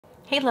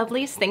Hey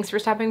lovelies, thanks for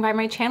stopping by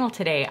my channel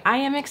today. I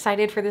am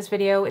excited for this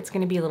video. It's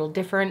gonna be a little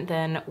different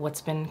than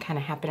what's been kind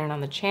of happening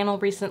on the channel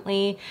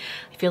recently.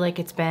 I feel like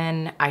it's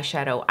been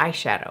eyeshadow,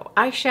 eyeshadow,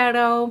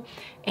 eyeshadow,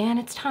 and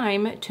it's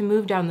time to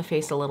move down the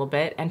face a little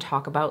bit and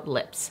talk about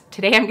lips.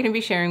 Today I'm gonna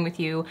be sharing with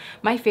you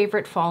my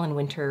favorite fall and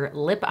winter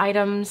lip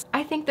items.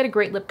 I think that a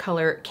great lip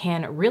color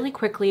can really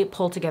quickly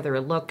pull together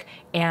a look,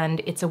 and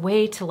it's a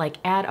way to like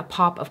add a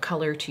pop of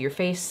color to your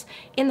face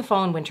in the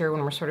fall and winter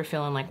when we're sort of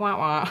feeling like wah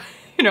wah.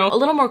 You know, a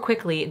little more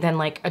quickly than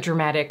like a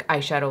dramatic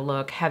eyeshadow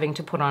look, having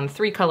to put on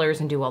 3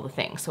 colors and do all the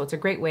things. So it's a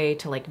great way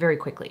to like very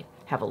quickly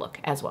have a look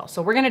as well.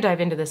 So we're gonna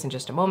dive into this in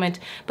just a moment.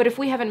 But if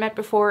we haven't met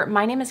before,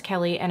 my name is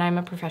Kelly and I'm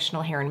a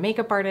professional hair and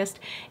makeup artist.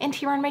 And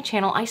here on my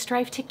channel, I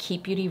strive to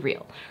keep beauty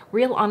real.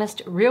 Real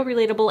honest, real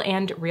relatable,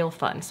 and real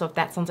fun. So if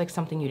that sounds like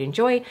something you'd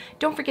enjoy,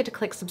 don't forget to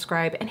click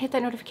subscribe and hit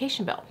that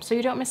notification bell so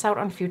you don't miss out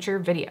on future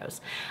videos.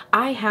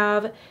 I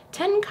have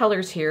 10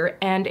 colors here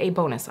and a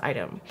bonus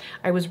item.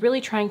 I was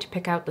really trying to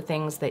pick out the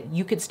things that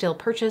you could still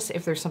purchase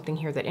if there's something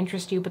here that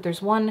interests you, but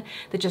there's one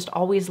that just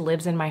always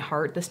lives in my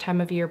heart this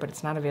time of year, but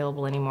it's not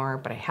available anymore,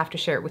 but I have to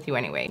share it with you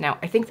anyway. Now,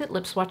 I think that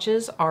lip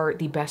swatches are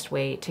the best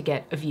way to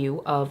get a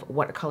view of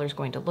what a color is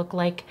going to look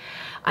like.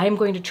 I am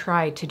going to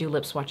try to do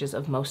lip swatches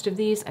of most of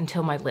these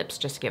until my lips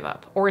just give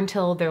up, or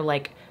until they're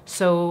like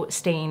so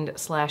stained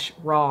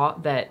 / raw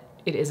that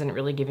it isn't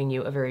really giving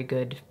you a very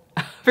good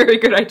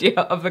idea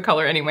of the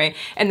color anyway,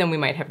 and then we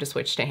might have to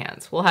switch to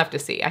hands. We'll have to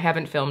see. I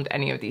haven't filmed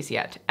any of these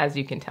yet, as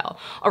you can tell.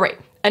 All right,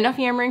 enough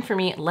yammering for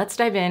me. Let's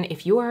dive in.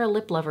 If you are a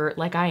lip lover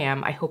like I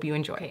am, I hope you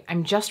enjoy.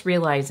 I'm just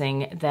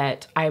realizing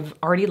that I've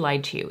already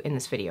lied to you in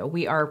this video.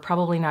 We are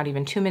probably not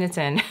even 2 minutes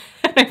in.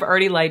 I've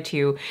already lied to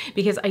you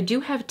because I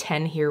do have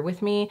 10 here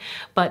with me,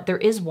 but there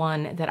is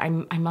one that I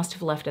must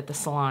have left at the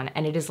salon,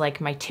 and it is like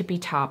my tippy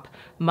top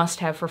must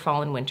have for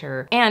fall and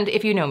winter. And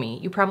if you know me,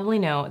 you probably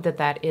know that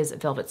that is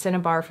Velvet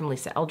Cinnabar from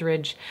Lisa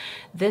Eldridge.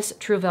 This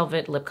True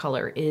Velvet lip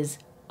color is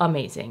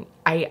amazing.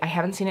 I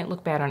haven't seen it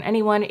look bad on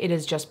anyone. It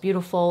is just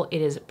beautiful.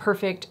 It is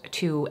perfect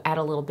to add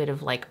a little bit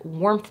of like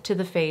warmth to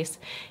the face.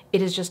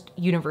 It is just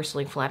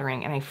universally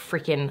flattering and I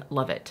freaking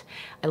love it.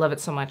 I love it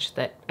so much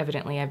that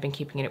evidently I've been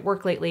keeping it at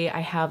work lately. I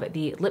have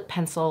the lip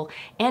pencil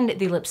and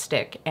the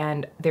lipstick,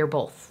 and they're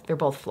both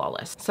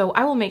flawless. So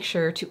I will make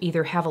sure to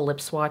either have a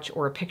lip swatch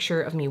or a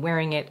picture of me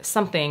wearing it,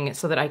 something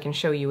so that I can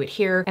show you it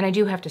here. And I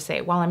do have to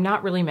say, while I'm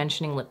not really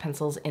mentioning lip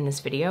pencils in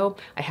this video,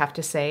 I have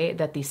to say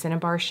that the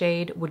Cinnabar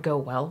shade would go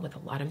well with a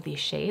lot of these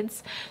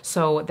shades.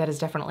 So that is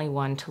definitely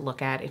one to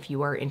look at if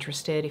you are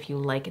interested, if you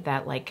like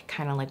that like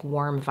kind of like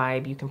warm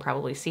vibe. You can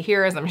probably see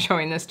here as I'm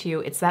showing this to you,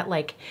 it's that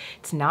like,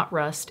 it's not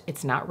rust,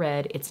 it's not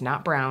red, it's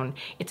not brown.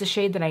 It's a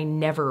shade that I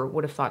never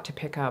would have thought to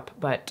pick up,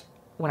 but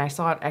when I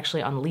saw it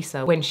actually on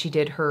Lisa, when she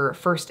did her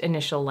first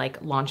initial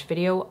like launch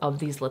video of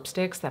these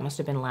lipsticks, that must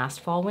have been last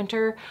fall,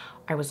 winter,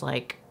 I was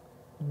like,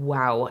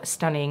 wow,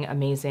 stunning,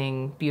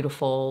 amazing,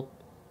 beautiful.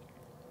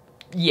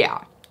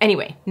 Yeah.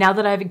 Anyway, now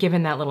that I've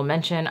given that little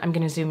mention, I'm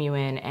gonna zoom you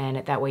in,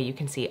 and that way you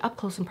can see up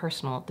close and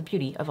personal the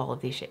beauty of all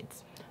of these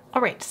shades.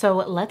 All right, so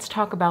let's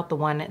talk about the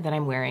one that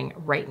I'm wearing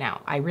right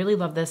now. I really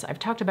love this. I've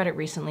talked about it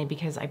recently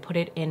because I put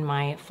it in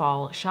my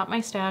fall Shop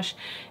My Stash,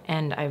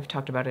 and I've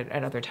talked about it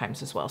at other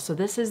times as well. So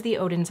this is the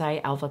Oden's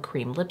Eye Alva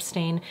Cream Lip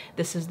Stain.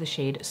 This is the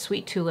shade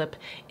Sweet Tulip.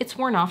 It's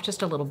worn off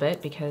just a little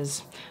bit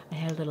because I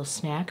had a little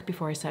snack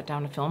before I sat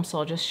down to film, so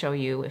I'll just show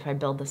you if I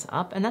build this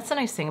up. And that's the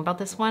nice thing about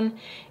this one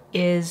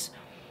is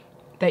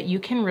that you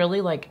can really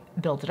like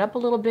build it up a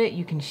little bit,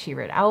 you can sheer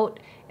it out,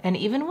 and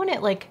even when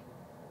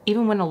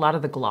a lot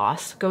of the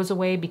gloss goes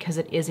away, because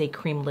it is a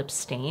cream lip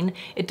stain,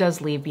 it does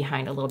leave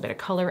behind a little bit of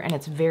color, and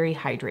it's very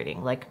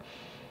hydrating. Like,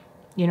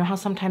 you know how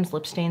sometimes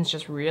lip stains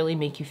just really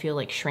make you feel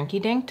like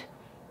shrinky-dinked?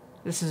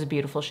 This is a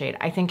beautiful shade.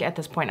 I think at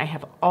this point I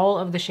have all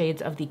of the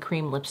shades of the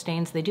cream lip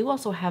stains. They do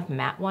also have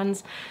matte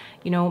ones.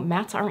 You know,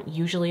 mattes aren't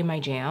usually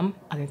my jam,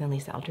 other than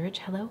Lisa Eldridge,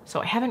 hello.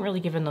 So I haven't really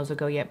given those a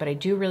go yet, but I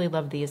do really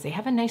love these. They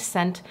have a nice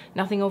scent,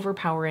 nothing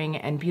overpowering,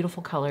 and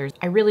beautiful colors.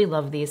 I really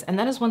love these, and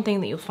that is one thing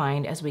that you'll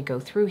find as we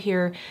go through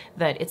here,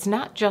 that it's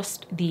not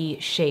just the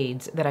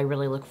shades that I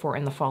really look for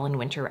in the fall and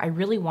winter. I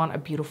really want a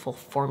beautiful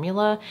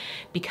formula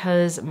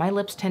because my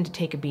lips tend to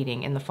take a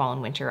beating in the fall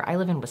and winter. I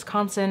live in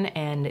Wisconsin,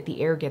 and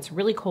the air gets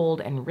really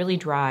cold and really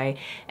dry,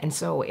 and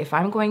so if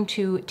I'm going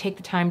to take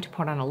the time to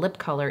put on a lip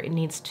color, it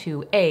needs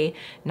to A,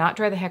 not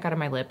dry the heck out of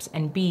my lips,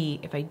 and B,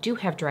 if I do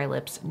have dry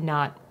lips,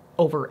 not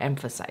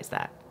overemphasize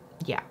that.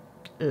 Yeah.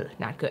 Ugh,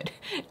 not good.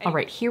 All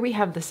right, here we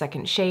have the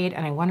second shade,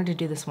 and I wanted to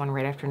do this one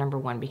right after number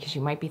 1 because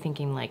you might be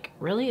thinking like,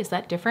 really, is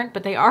that different?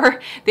 But they are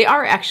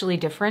actually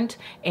different,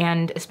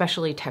 and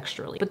especially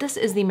texturally. But this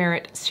is the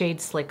Merit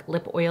Shade Slick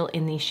Lip Oil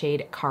in the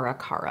shade Cara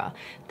Cara.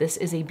 This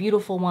is a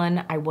beautiful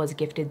one. I was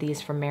gifted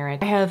these from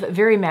Merit. I have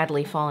very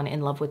madly fallen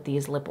in love with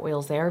these lip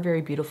oils. They are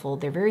very beautiful.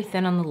 They're very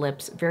thin on the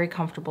lips, very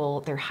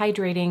comfortable. They're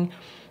hydrating.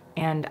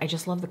 And I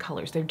just love the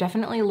colors. They're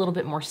definitely a little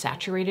bit more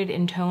saturated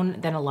in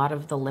tone than a lot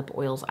of the lip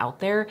oils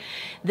out there.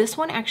 This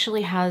one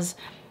actually has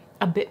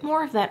a bit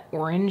more of that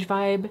orange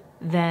vibe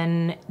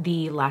than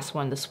the last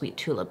one, the Sweet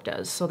Tulip,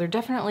 does. So they're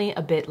definitely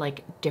a bit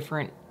like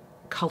different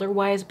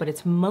color-wise, but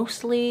it's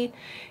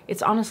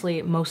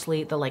honestly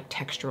mostly the like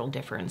textural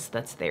difference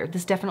that's there.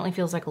 This definitely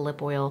feels like a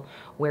lip oil,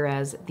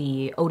 whereas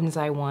the Odin's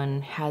Eye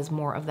one has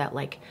more of that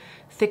like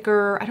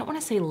thicker, I don't want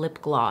to say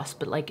lip gloss,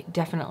 but like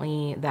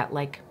definitely that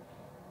like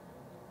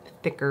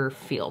thicker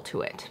feel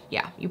to it.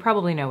 Yeah, you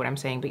probably know what I'm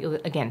saying, but you'll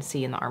again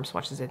see in the arm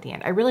swatches at the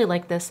end. I really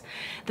like this.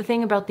 The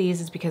thing about these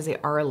is because they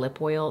are a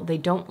lip oil, they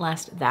don't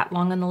last that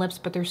long on the lips,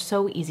 but they're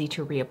so easy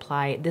to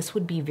reapply. This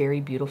would be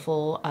very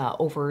beautiful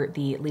over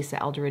the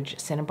Lisa Eldridge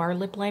Cinnabar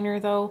lip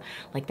liner though.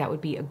 Like that would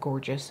be a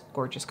gorgeous,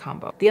 gorgeous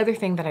combo. The other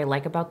thing that I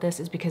like about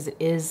this is because it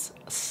is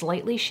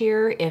slightly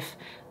sheer. If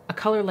a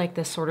color like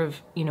this sort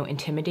of, you know,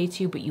 intimidates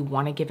you, but you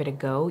want to give it a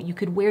go, you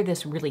could wear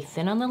this really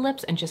thin on the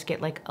lips and just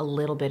get like a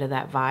little bit of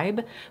that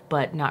vibe,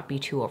 but not be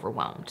too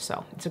overwhelmed.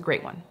 So it's a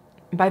great one.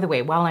 And by the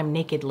way, while I'm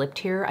naked lipped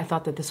here, I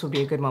thought that this would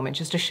be a good moment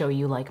just to show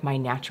you like my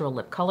natural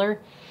lip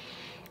color.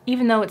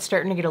 Even though it's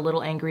starting to get a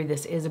little angry,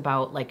 this is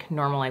about like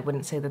normal. I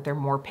wouldn't say that they're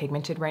more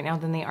pigmented right now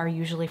than they are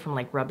usually from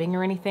like rubbing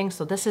or anything.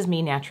 So this is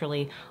me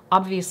naturally.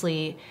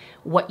 Obviously,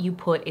 what you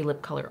put a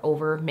lip color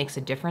over makes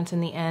a difference in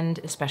the end,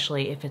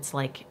 especially if it's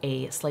like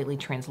a slightly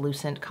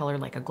translucent color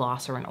like a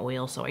gloss or an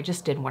oil. So I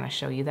just did want to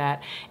show you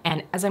that.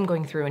 And as I'm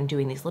going through and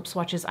doing these lip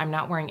swatches, I'm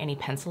not wearing any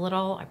pencil at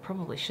all. I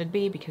probably should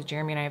be because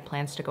Jeremy and I have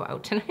plans to go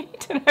out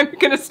tonight and I'm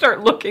gonna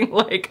start looking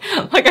like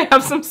I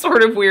have some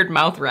sort of weird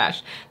mouth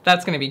rash.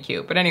 That's gonna be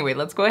cute. But anyway,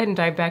 let's go ahead and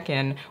dive back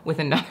in with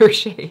another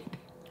shade.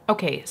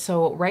 Okay,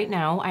 so right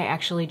now I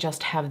actually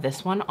just have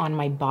this one on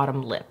my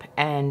bottom lip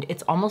and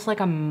it's almost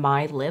like a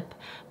My Lip,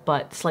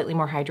 but slightly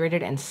more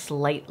hydrated and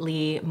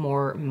slightly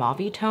more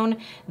mauve tone.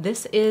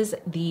 This is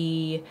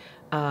the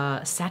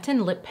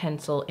satin lip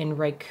pencil in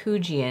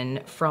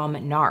Raikujian from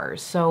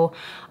NARS. So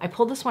I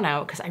pulled this one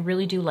out because I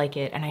really do like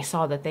it, and I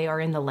saw that they are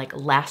in the like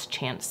last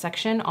chance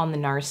section on the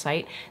NARS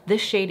site.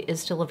 This shade is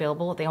still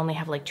available. They only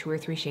have like 2 or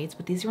 3 shades,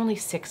 but these are only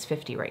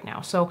 $6.50 right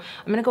now. So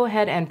I'm gonna go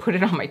ahead and put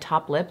it on my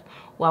top lip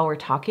while we're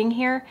talking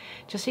here,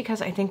 just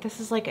because I think this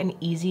is like an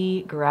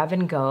easy grab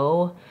and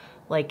go.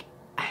 Like,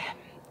 I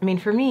mean,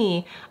 for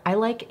me, I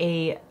like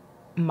a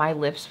My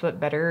Lips But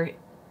Better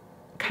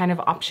kind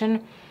of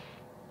option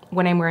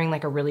when I'm wearing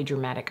like a really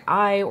dramatic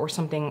eye or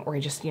something, or I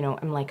just, you know,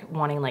 I'm like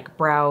wanting like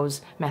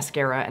brows,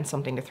 mascara, and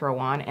something to throw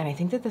on. And I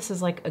think that this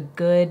is like a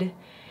good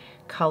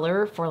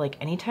color for like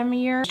any time of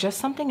year. Just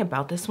something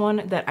about this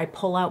one that I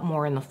pull out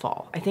more in the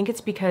fall. I think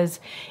it's because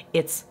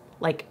it's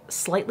like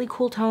slightly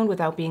cool toned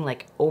without being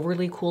like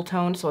overly cool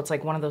toned. So it's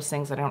like one of those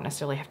things that I don't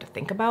necessarily have to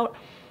think about.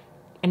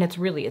 And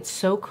it's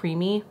so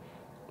creamy.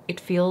 It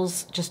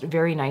feels just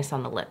very nice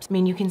on the lips. I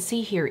mean, you can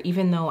see here,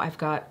 even though I've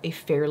got a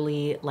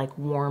fairly like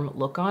warm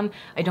look on,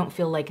 I don't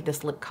feel like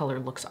this lip color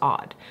looks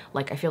odd.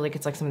 Like I feel like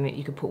it's like something that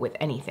you could put with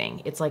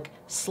anything. It's like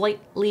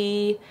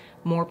slightly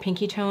more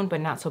pinky toned,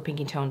 but not so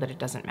pinky toned that it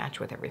doesn't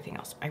match with everything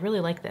else. I really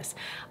like this.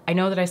 I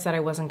know that I said I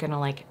wasn't gonna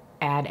like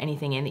add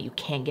anything in that you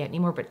can't get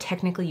anymore, but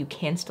technically you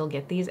can still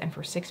get these, and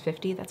for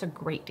 $6.50, that's a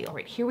great deal.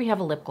 Right here we have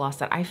a lip gloss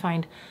that I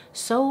find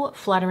so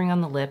flattering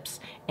on the lips,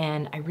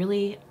 and I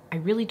really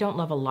don't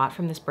love a lot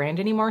from this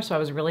brand anymore, so I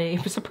was really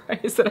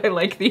surprised that I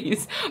like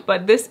these.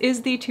 But this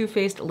is the Too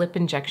Faced Lip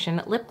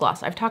Injection Lip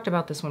Gloss. I've talked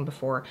about this one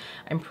before.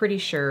 I'm pretty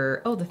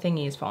sure, oh, the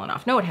thingy has fallen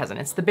off. No, it hasn't.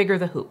 It's the bigger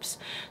the hoops.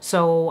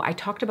 So I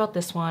talked about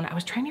this one. I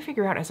was trying to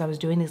figure out as I was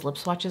doing these lip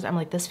swatches, I'm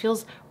like, this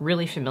feels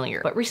really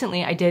familiar. But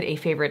recently I did a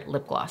favorite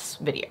lip gloss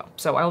video,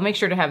 so I will make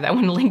sure to have that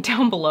one linked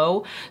down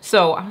below.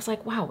 So I was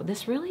like, wow,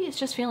 this really is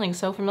just feeling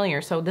so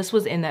familiar. So this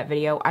was in that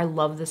video. I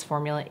love this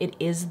formula. It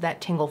is that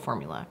tingle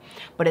formula,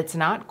 but it's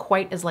not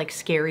quite as like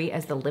scary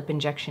as the Lip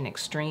Injection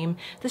Extreme.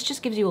 This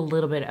just gives you a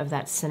little bit of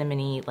that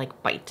cinnamony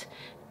like bite.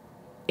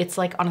 It's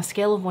like on a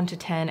scale of 1 to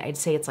 10, I'd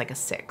say it's like a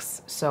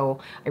 6. So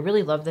I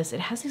really love this.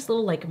 It has these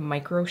little like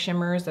micro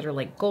shimmers that are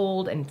like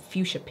gold and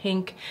fuchsia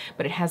pink,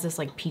 but it has this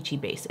like peachy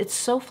base. It's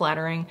so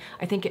flattering.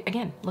 I think,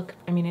 again, look,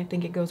 I mean, I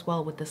think it goes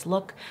well with this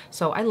look.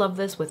 So I love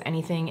this with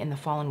anything in the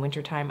fall and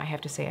winter time. I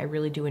have to say, I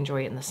really do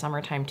enjoy it in the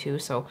summertime too.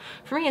 So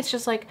for me, it's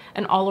just like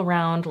an all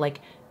around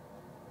like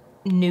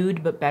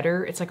nude but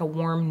better. It's like a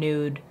warm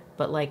nude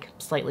but like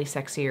slightly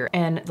sexier,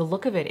 and the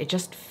look of it, it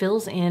just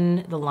fills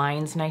in the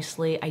lines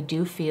nicely. I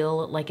do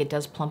feel like it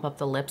does plump up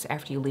the lips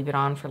after you leave it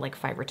on for like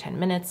 5 or 10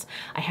 minutes.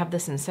 I have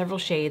this in several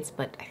shades,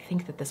 but I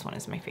think that this one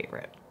is my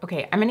favorite.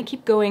 Okay, I'm gonna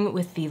keep going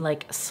with the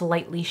like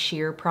slightly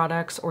sheer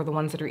products, or the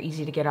ones that are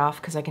easy to get off,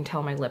 because I can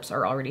tell my lips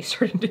are already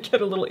starting to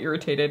get a little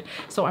irritated.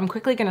 So I'm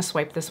quickly gonna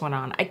swipe this one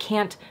on. I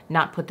can't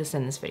not put this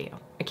in this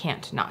video. I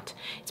can't not.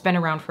 It's been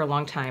around for a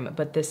long time,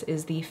 but this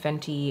is the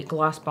Fenty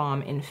Gloss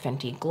Bomb in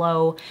Fenty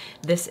Glow.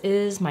 This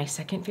is my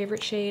second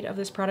favorite shade of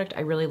this product.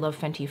 I really love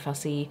Fenty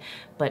Fussy,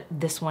 but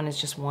this one is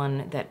just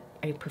one that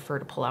I prefer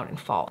to pull out in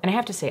fall. And I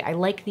have to say, I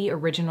like the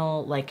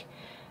original like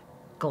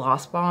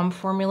Gloss Bomb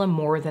formula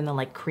more than the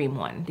like cream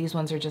one. These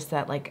ones are just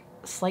that like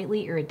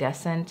slightly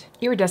iridescent.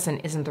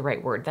 Iridescent isn't the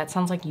right word. That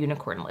sounds like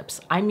unicorn lips.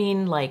 I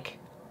mean like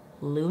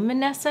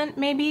luminescent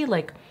maybe,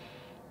 like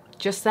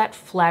just that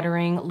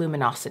flattering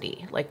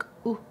luminosity. Like,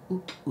 ooh,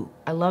 ooh, ooh.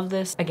 I love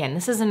this. Again,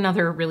 this is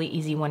another really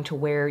easy one to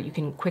wear. You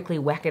can quickly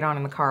whack it on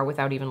in the car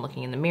without even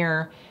looking in the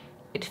mirror.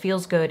 It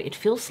feels good. It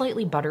feels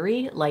slightly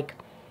buttery. Like,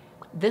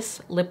 this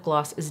lip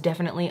gloss is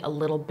definitely a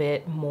little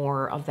bit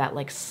more of that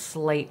like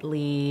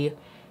slightly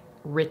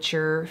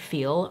richer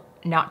feel.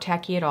 Not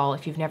tacky at all.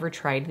 If you've never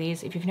tried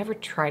these, if you've never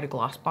tried a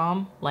gloss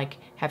bomb, like,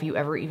 have you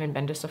ever even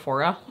been to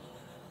Sephora?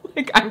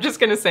 Like, I'm just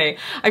gonna say,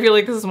 I feel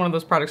like this is one of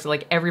those products that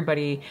like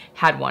everybody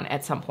had one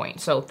at some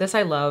point. So this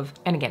I love.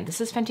 And again, this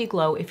is Fenty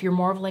Glow. If you're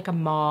more of like a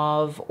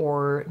mauve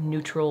or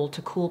neutral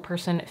to cool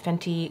person,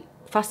 Fenty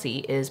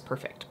Fussy is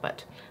perfect.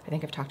 But I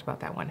think I've talked about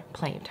that one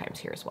plenty of times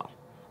here as well.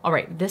 All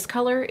right, this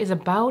color is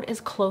about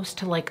as close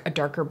to like a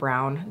darker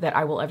brown that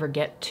I will ever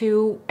get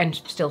to and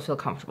still feel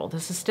comfortable.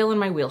 This is still in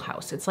my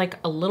wheelhouse. It's like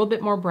a little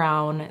bit more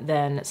brown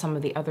than some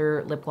of the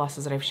other lip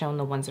glosses that I've shown,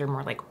 the ones that are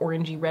more like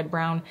orangey red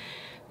brown.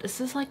 This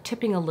is like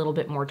tipping a little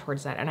bit more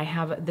towards that. And I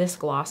have this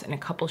gloss in a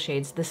couple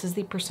shades. This is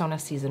the Persona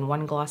Season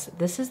 1 gloss.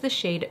 This is the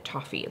shade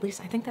Toffee. At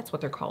least I think that's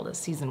what they're called, is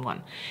Season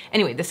 1.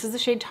 Anyway, this is the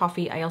shade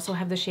Toffee. I also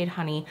have the shade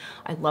Honey.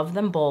 I love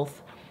them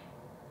both.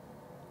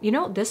 You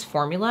know, this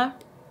formula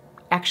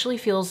actually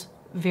feels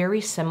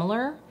very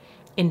similar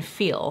in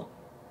feel.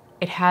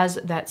 It has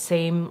that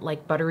same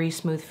like buttery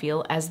smooth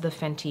feel as the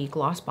Fenty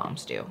gloss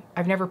bombs do.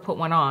 I've never put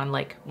one on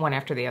like one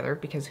after the other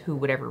because who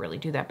would ever really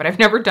do that? But I've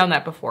never done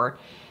that before.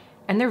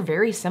 And they're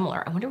very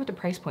similar. I wonder what the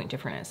price point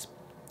difference is.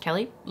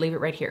 Kelly, leave it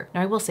right here.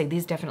 Now I will say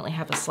these definitely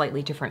have a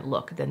slightly different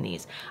look than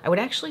these. I would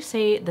actually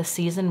say the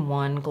Season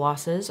 1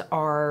 glosses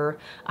are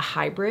a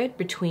hybrid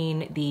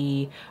between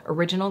the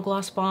original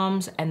gloss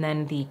bombs and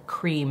then the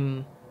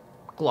cream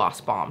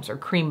gloss bombs or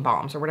cream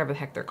bombs or whatever the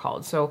heck they're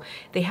called. So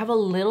they have a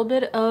little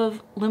bit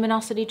of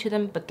luminosity to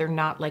them, but they're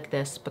not like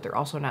this, but they're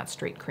also not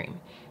straight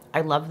cream. I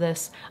love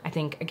this. I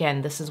think,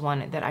 again, this is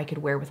one that I could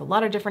wear with a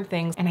lot of different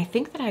things. And I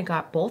think that I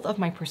got both of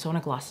my Persona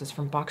glosses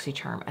from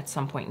BoxyCharm at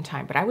some point in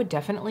time, but I would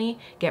definitely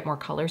get more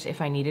colors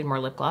if I needed more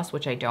lip gloss,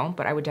 which I don't,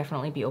 but I would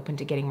definitely be open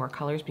to getting more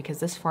colors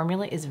because this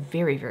formula is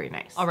very, very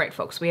nice. All right,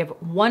 folks, we have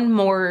one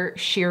more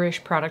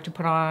sheerish product to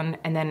put on.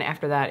 And then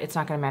after that, it's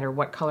not gonna matter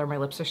what color my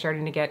lips are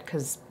starting to get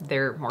because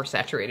they're more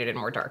saturated and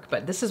more dark.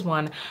 But this is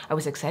one I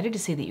was excited to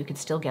see that you could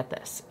still get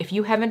this. If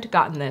you haven't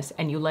gotten this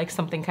and you like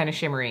something kind of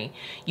shimmery,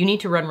 you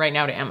need to run right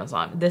now to Amazon.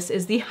 This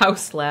is the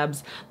Haus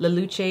Labs La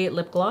Luce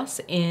Lip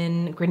Gloss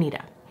in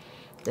Granita.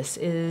 This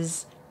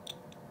is,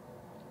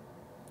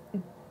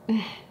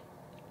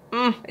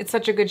 it's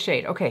such a good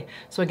shade. Okay,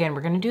 so again,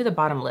 we're gonna do the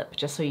bottom lip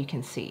just so you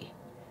can see.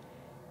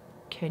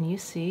 Can you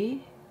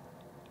see?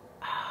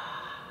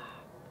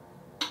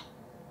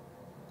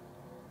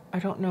 I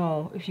don't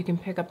know if you can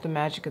pick up the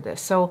magic of this.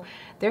 So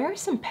there are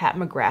some Pat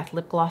McGrath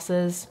lip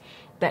glosses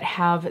that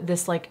have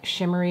this like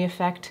shimmery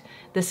effect.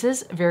 This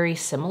is very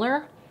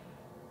similar.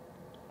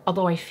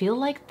 Although I feel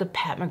like the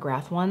Pat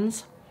McGrath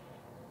ones,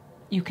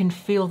 you can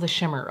feel the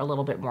shimmer a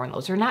little bit more in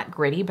those. They're not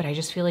gritty, but I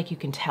just feel like you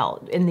can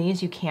tell. In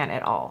these, you can't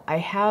at all. I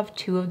have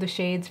two of the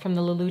shades from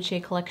the La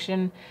Luce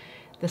collection.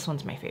 This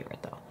one's my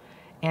favorite though.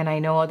 And I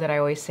know that I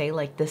always say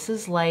like, this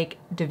is like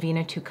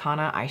Divina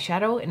Tucana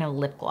eyeshadow in a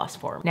lip gloss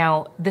form.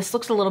 Now, this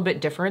looks a little bit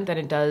different than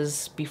it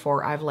does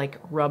before I've like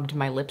rubbed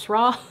my lips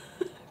raw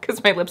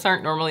because my lips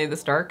aren't normally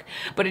this dark,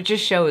 but it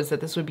just shows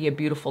that this would be a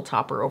beautiful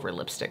topper over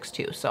lipsticks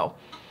too. So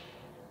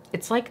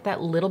it's like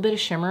that little bit of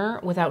shimmer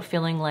without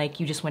feeling like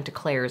you just went to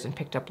Claire's and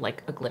picked up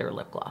like a glitter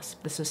lip gloss.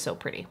 This is so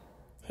pretty.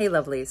 Hey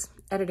lovelies,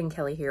 Editing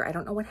Kelly here. I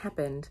don't know what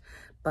happened,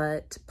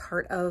 but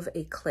part of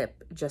a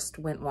clip just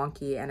went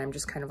wonky and I'm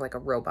just kind of like a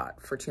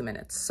robot for 2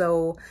 minutes.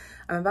 So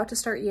I'm about to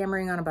start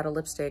yammering on about a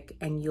lipstick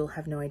and you'll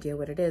have no idea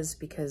what it is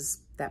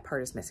because that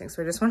part is missing.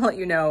 So I just want to let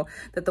you know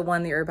that the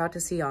one that you're about to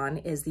see on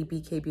is the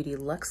BK Beauty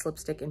Luxe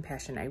Lipstick in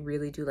Passion. I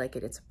really do like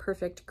it. It's a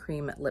perfect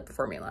cream lip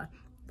formula.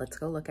 Let's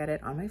go look at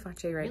it on my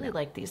Swatches right now. I really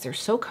like these. They're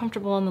so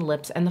comfortable on the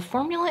lips and the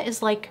formula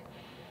is like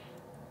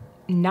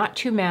not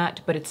too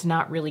matte, but it's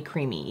not really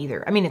creamy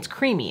either. I mean, it's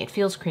creamy, it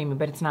feels creamy,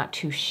 but it's not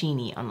too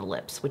sheeny on the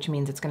lips, which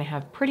means it's gonna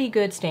have pretty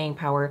good staying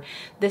power.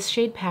 This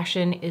shade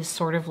Passion is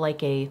sort of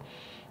like a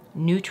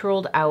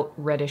neutraled out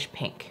reddish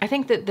pink. I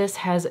think that this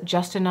has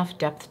just enough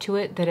depth to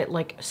it that it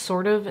like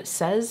sort of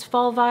says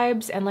fall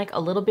vibes and like a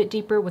little bit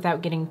deeper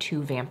without getting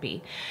too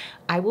vampy.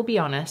 I will be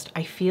honest,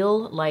 I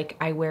feel like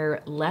I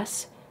wear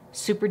less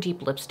super deep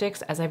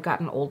lipsticks as I've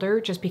gotten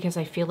older just because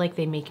I feel like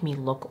they make me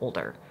look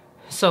older.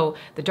 So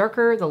the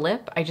darker the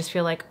lip, I just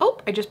feel like, oh,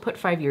 I just put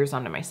 5 years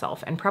onto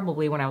myself. And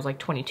probably when I was like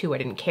 22, I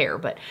didn't care.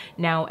 But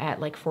now at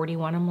like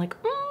 41, I'm like,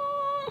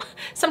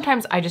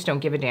 sometimes I just don't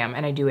give a damn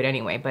and I do it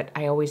anyway. But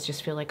I always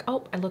just feel like,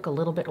 oh, I look a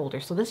little bit older.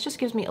 So this just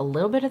gives me a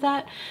little bit of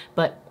that,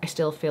 but I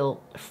still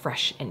feel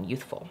fresh and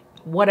youthful.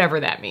 Whatever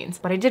that means.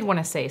 But I did want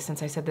to say,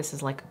 since I said this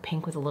is like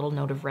pink with a little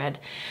note of red,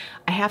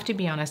 I have to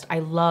be honest, I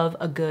love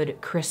a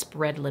good crisp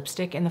red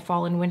lipstick in the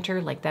fall and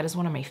winter. Like that is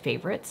one of my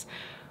favorites.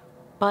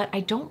 but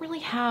I don't really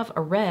have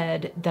a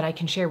red that I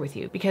can share with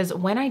you, because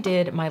when I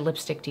did my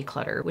lipstick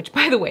declutter, which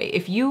by the way,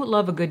 if you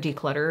love a good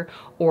declutter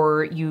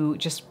or you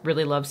just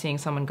really love seeing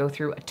someone go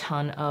through a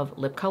ton of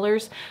lip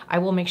colors, I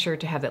will make sure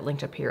to have that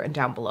linked up here and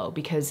down below,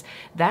 because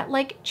that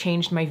like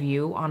changed my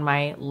view on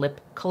my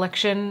lip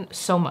collection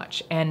so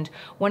much. And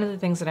one of the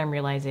things that I'm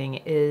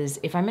realizing is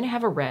if I'm gonna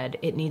have a red,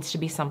 it needs to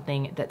be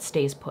something that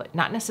stays put,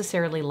 not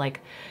necessarily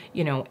like,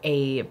 you know,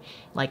 a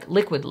like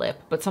liquid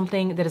lip, but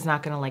something that is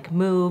not gonna like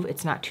move.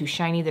 It's not too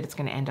shiny that it's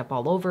gonna end up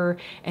all over,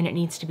 and it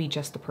needs to be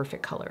just the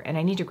perfect color. And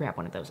I need to grab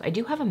one of those. I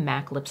do have a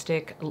MAC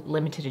lipstick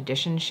limited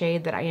edition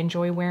shade that I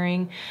enjoy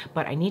wearing,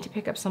 but I need to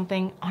pick up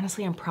something.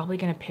 Honestly, I'm probably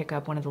gonna pick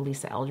up one of the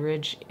Lisa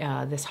Eldridge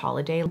this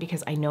holiday,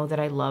 because I know that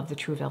I love the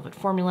True Velvet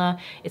formula.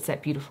 It's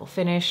that beautiful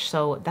finish,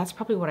 so that's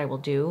probably what I will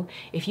do.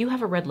 If you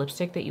have a red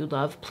lipstick that you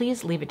love,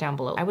 please leave it down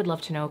below. I would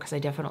love to know, because I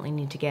definitely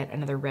need to get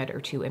another red or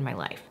two in my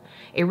life.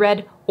 A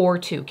red or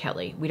two,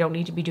 Kelly. We don't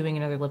need to be doing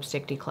another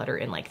lipstick declutter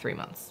in like 3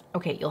 months.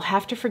 Okay, you'll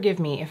have to forgive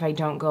me if I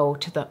don't go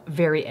to the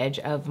very edge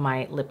of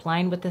my lip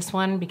line with this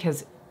one,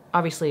 because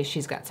obviously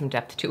she's got some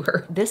depth to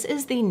her. This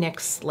is the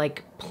NYX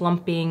like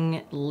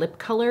plumping lip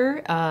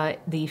color,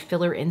 the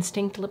Filler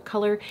Instinct lip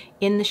color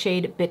in the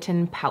shade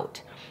Bitten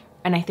Pout.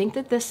 And I think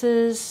that this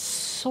is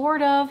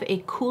sort of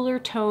a cooler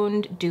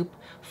toned dupe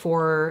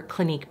for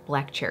Clinique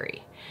Black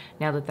Cherry.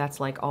 Now that that's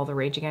like all the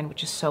rage again,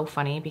 which is so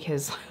funny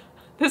because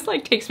this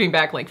like takes me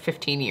back like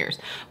 15 years.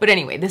 But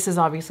anyway, this is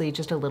obviously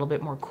just a little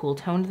bit more cool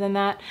toned than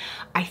that.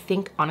 I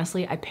think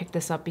honestly, I picked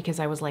this up because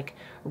I was like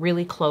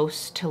really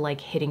close to like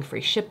hitting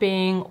free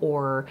shipping,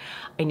 or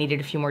I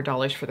needed a few more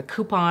dollars for the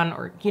coupon,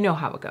 or you know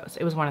how it goes.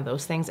 It was one of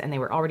those things, and they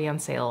were already on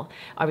sale.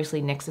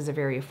 Obviously NYX is a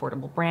very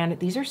affordable brand.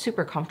 These are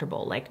super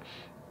comfortable. Like,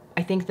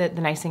 I think that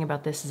the nice thing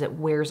about this is it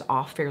wears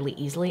off fairly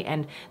easily,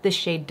 and this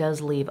shade does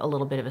leave a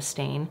little bit of a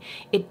stain.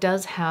 It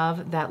does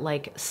have that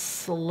like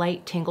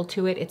slight tingle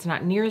to it. It's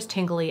not near as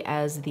tingly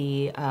as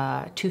the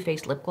Too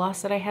Faced lip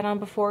gloss that I had on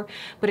before,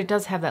 but it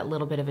does have that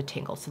little bit of a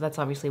tingle. So that's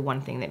obviously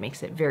one thing that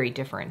makes it very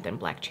different than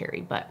Black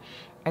Cherry, but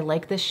I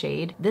like this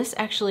shade. This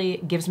actually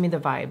gives me the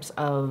vibes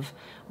of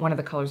one of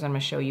the colors I'm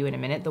gonna show you in a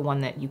minute, the one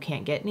that you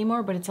can't get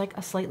anymore, but it's like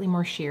a slightly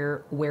more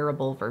sheer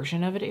wearable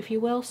version of it, if you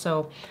will.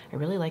 So I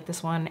really like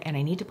this one, and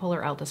I need to pull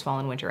her out this fall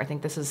and winter. I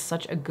think this is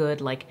such a good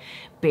like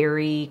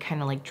berry,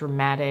 kind of like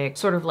dramatic,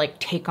 sort of like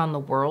take on the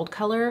world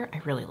color.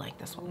 I really like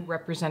this one.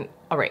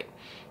 All right,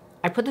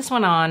 I put this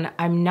one on.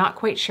 I'm not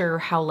quite sure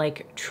how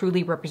like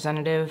truly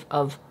representative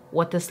of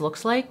what this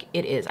looks like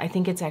it is. I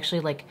think it's actually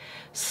like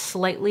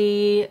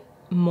slightly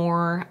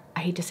more, I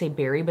hate to say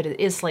berry, but it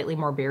is slightly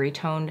more berry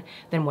toned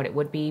than what it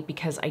would be,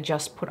 because I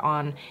just put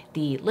on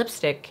the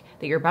lipstick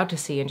that you're about to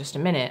see in just a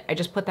minute. I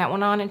just put that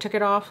one on and took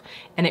it off,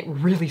 and it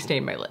really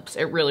stained my lips.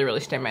 It really,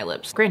 really stained my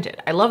lips.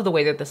 Granted, I love the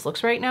way that this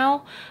looks right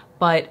now,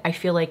 but I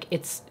feel like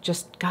it's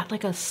just got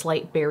like a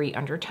slight berry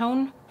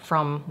undertone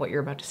from what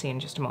you're about to see in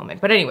just a moment.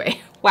 But anyway,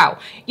 wow,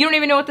 you don't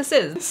even know what this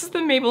is. This is the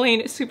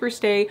Maybelline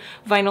Superstay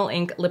Vinyl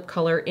Ink lip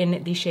color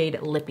in the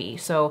shade Lippy.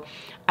 So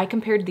I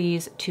compared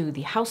these to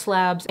the House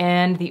Labs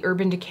and the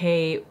Urban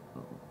Decay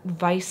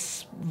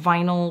Vice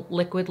Vinyl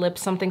Liquid Lip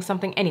something.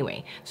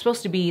 Anyway, it's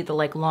supposed to be the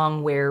like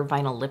long wear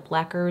vinyl lip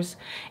lacquers,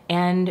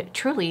 and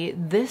truly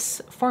this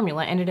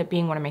formula ended up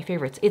being one of my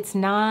favorites. It's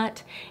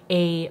not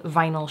a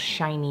vinyl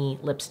shiny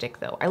lipstick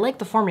though. I like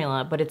the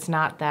formula, but it's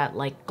not that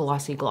like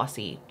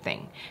glossy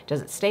thing.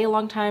 Does it stay a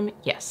long time?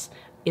 Yes.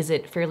 Is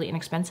it fairly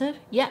inexpensive?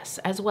 Yes,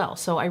 as well.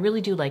 So I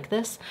really do like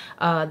this.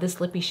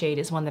 This lippy shade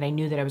is one that I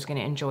knew that I was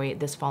gonna enjoy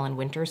this fall and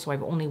winter, so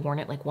I've only worn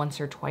it like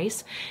once or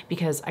twice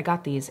because I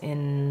got these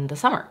in the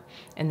summer.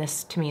 And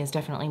this to me is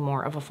definitely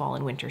more of a fall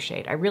and winter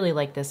shade. I really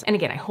like this. And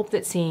again, I hope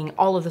that seeing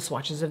all of the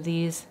swatches of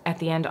these at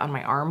the end on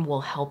my arm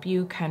will help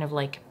you kind of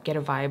like get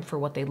a vibe for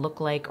what they look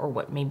like, or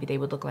what maybe they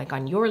would look like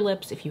on your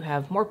lips if you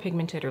have more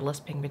pigmented or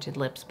less pigmented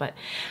lips. But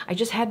I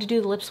just had to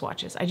do the lip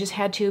swatches. I just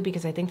had to,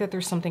 because I think that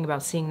there's something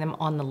about seeing them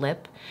on the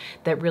lip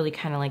that really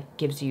kind of like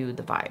gives you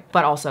the vibe.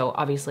 But also,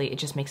 obviously, it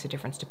just makes a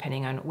difference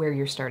depending on where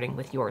you're starting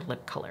with your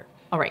lip color.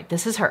 All right,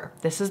 this is her.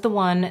 This is the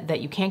one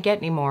that you can't get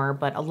anymore,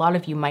 but a lot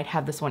of you might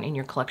have this one in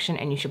your collection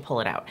and you should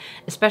pull it out,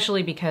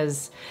 especially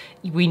because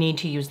we need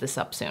to use this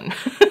up soon.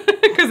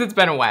 Because it's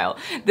been a while.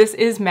 This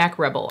is MAC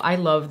Rebel. I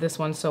love this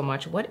one so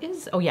much. What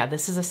is, oh yeah,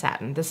 this is a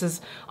satin. This is,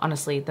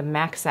 honestly, the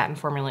MAC satin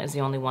formula is the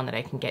only one that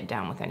I can get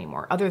down with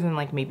anymore, other than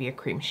like maybe a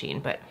cream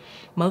sheen, but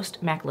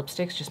most MAC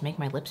lipsticks just make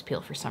my lips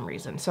peel for some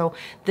reason. So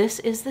this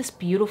is this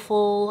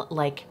beautiful,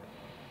 like,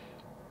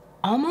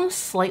 almost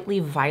slightly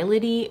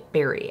violet-y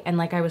berry. And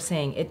like I was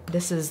saying,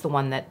 this is the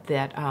one that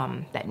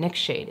NYX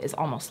shade is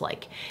almost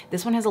like.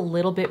 This one has a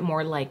little bit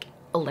more like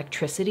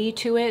electricity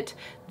to it.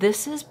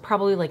 This is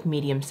probably like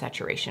medium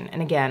saturation.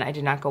 And again, I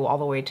did not go all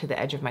the way to the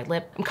edge of my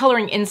lip. I'm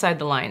coloring inside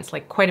the lines,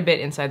 like quite a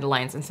bit inside the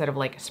lines instead of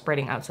like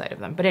spreading outside of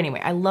them. But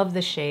anyway, I love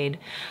this shade.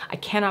 I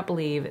cannot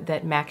believe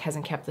that MAC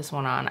hasn't kept this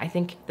one on. I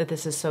think that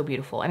this is so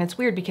beautiful. And it's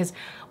weird because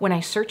when I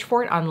search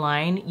for it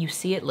online, you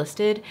see it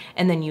listed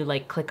and then you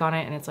like click on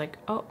it and it's like,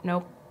 oh,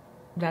 nope.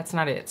 that's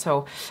not it.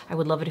 So I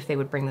would love it if they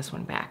would bring this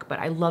one back, but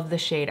I love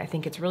this shade. I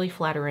think it's really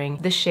flattering.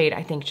 This shade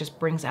I think just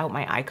brings out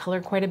my eye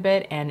color quite a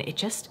bit, and it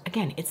just,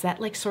 again, it's that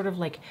like sort of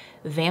like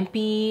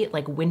vampy,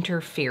 like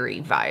winter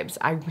fairy vibes.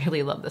 I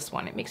really love this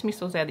one. It makes me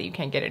so sad that you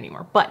can't get it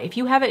anymore. But if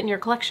you have it in your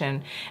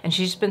collection and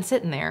she's just been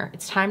sitting there,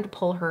 it's time to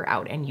pull her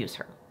out and use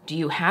her. Do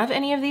you have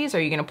any of these?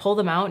 Are you gonna pull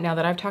them out now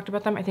that I've talked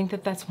about them? I think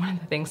that that's one of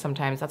the things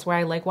sometimes. That's why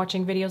I like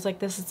watching videos like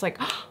this. It's like,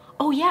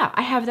 oh yeah,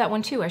 I have that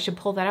one too. I should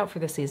pull that out for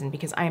this season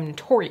because I am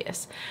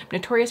notorious. I'm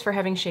notorious for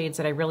having shades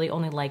that I really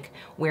only like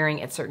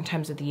wearing at certain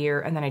times of the year,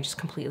 and then I just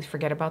completely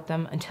forget about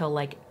them until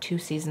like 2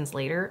 seasons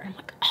later. I'm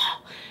like,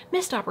 oh,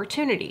 missed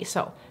opportunity.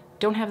 So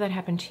don't have that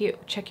happen to you.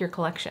 Check your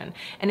collection.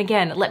 And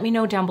again, let me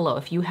know down below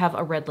if you have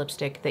a red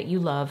lipstick that you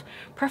love,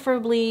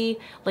 preferably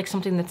like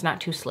something that's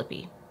not too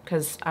slippy,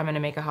 because I'm gonna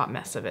make a hot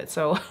mess of it.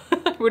 So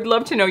I would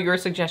love to know your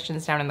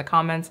suggestions down in the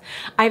comments.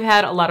 I've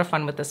had a lot of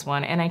fun with this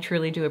one, and I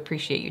truly do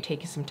appreciate you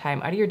taking some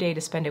time out of your day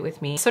to spend it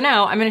with me. So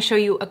now I'm gonna show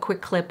you a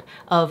quick clip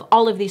of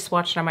all of these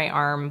swatched on my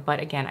arm,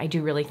 but again, I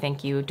do really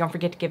thank you. Don't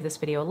forget to give this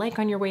video a like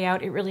on your way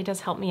out. It really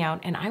does help me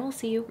out, and I will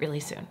see you really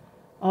soon.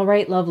 All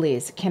right,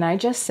 lovelies, can I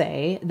just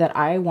say that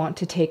I want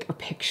to take a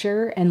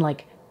picture and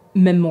like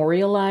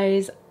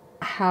memorialize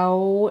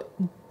how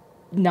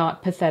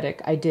not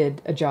pathetic I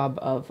did a job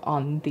of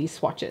on these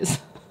swatches.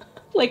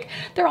 Like,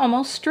 they're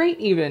almost straight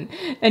even.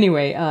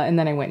 Anyway, and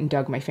then I went and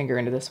dug my finger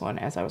into this one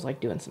as I was like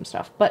doing some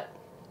stuff. But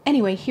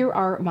anyway, here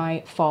are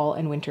my fall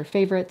and winter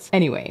favorites.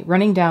 Anyway,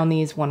 running down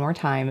these one more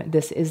time,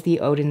 this is the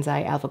Odin's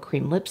Eye Alpha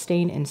Cream Lip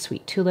Stain in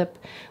Sweet Tulip.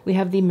 We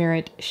have the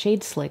Merit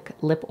Shade Slick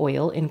Lip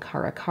Oil in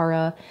Cara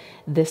Cara.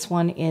 This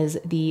one is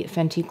the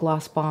Fenty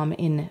Gloss Bomb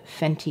in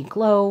Fenty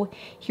Glow.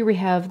 Here we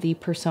have the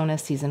Persona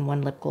Season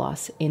 1 Lip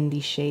Gloss in the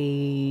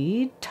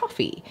shade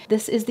Toffee.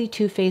 This is the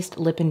Too Faced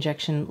Lip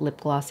Injection Lip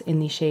Gloss in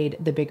the shade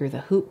The Bigger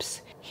the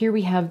Hoops. Here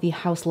we have the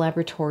House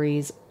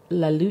Laboratories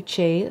La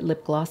Luce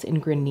lip gloss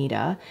in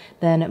Granita.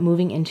 Then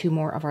moving into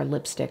more of our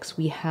lipsticks,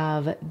 we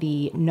have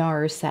the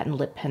NARS satin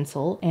lip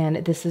pencil, and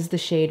this is the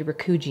shade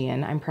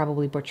Rakujian. I'm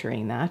probably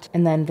butchering that.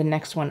 And then the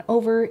next one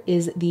over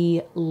is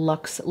the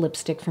Luxe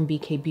lipstick from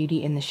BK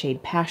Beauty in the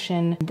shade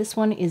Passion. This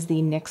one is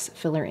the NYX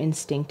Filler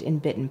Instinct in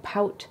Bit and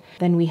Pout.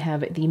 Then we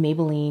have the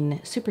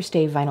Maybelline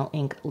Superstay Vinyl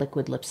Ink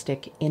liquid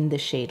lipstick in the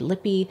shade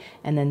Lippy,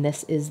 and then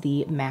this is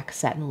the MAC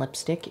satin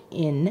lipstick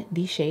in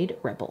the shade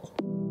Rebel.